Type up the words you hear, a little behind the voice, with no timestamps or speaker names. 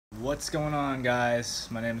What's going on, guys?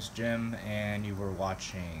 My name is Jim and you were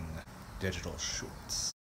watching Digital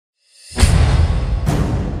Shorts.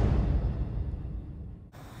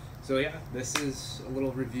 So yeah, this is a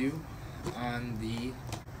little review on the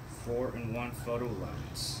 4-in-1 photo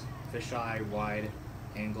lens, fisheye, wide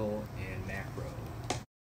angle, and macro.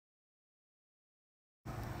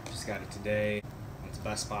 Just got it today. Went to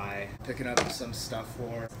Best Buy, picking up some stuff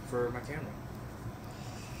for my camera,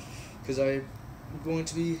 because I'm going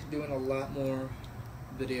to be doing a lot more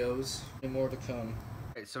videos and more to come.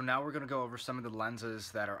 Okay, so now we're going to go over some of the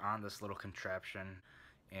lenses that are on this little contraption,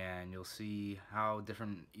 and you'll see how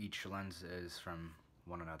different each lens is from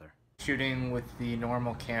one another. Shooting with the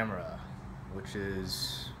normal camera, which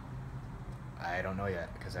is, I don't know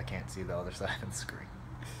yet because I can't see the other side of the screen.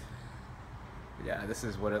 But yeah, this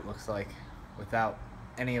is what it looks like without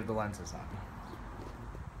any of the lenses on.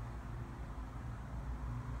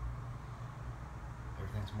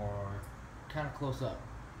 Everything's more kind of close up.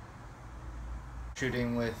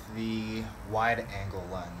 Shooting with the wide angle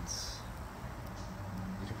lens,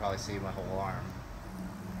 you can probably see my whole arm.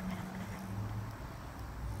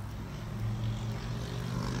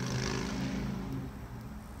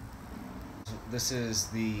 This is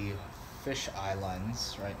the fisheye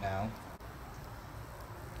lens right now.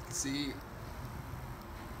 You can see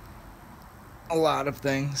a lot of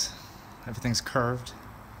things. Everything's curved.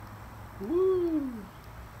 Woo!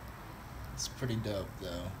 It's pretty dope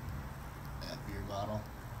though. That beer bottle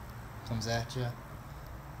comes at you.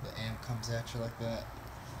 The amp comes at you like that.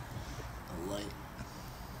 The light.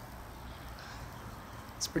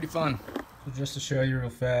 It's pretty fun. So just to show you real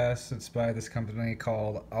fast, it's by this company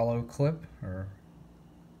called ōlloclip, or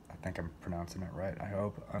I think I'm pronouncing it right, I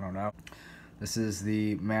hope. I don't know. This is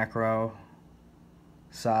the macro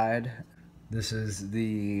side. This is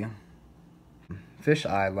the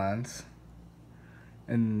fisheye lens.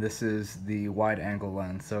 And this is the wide angle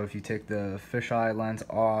lens. So if you take the fisheye lens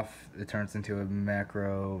off, it turns into a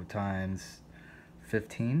macro times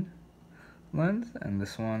 15 lens, and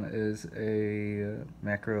this one is a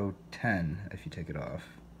macro 10 if you take it off,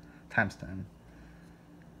 times 10.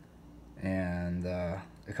 And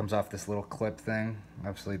it comes off this little clip thing.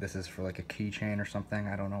 Obviously this is for like a keychain or something.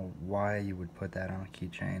 I don't know why you would put that on a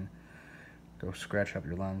keychain. Go scratch up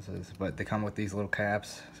your lenses. But they come with these little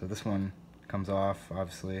caps. So this one comes off,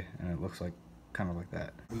 obviously, and it looks like kind of like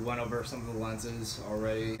that. We went over some of the lenses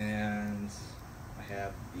already, and I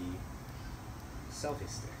have the selfie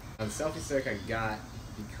stick. Now, the selfie stick I got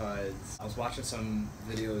because I was watching some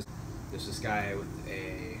videos. There's this guy with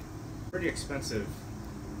a pretty expensive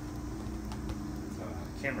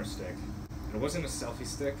camera stick. And it wasn't a selfie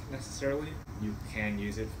stick necessarily. You can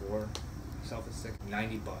use it for a selfie stick.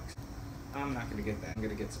 90 bucks. I'm not gonna get that. I'm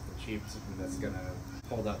gonna get something cheap, something that's gonna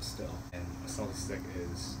hold up still. And a selfie stick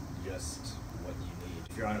is just what you need.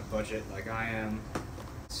 If you're on a budget like I am,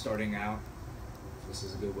 starting out, this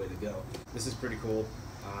is a good way to go. This is pretty cool.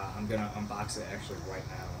 I'm gonna unbox it actually right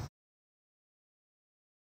now.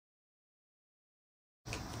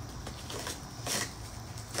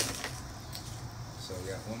 So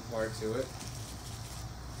we got one part to it.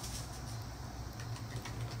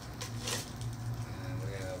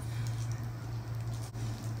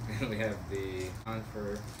 We have the on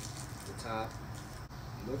for the top.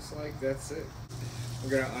 Looks like that's it.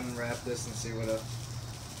 We're gonna unwrap this and see what it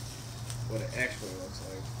actually looks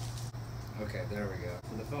like. Okay, there we go.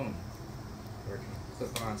 For the phone, or can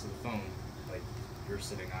clip onto the phone like you're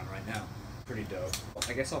sitting on right now. Pretty dope.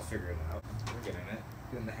 I guess I'll figure it out. We're getting it,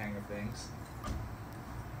 getting the hang of things.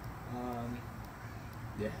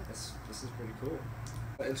 Yeah, this is pretty cool.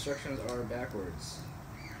 The instructions are backwards.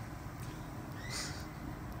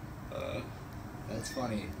 That's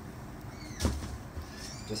funny.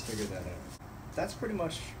 Just figured that out. That's pretty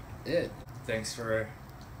much it. Thanks for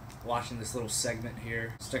watching this little segment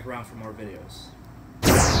here. Stick around for more videos.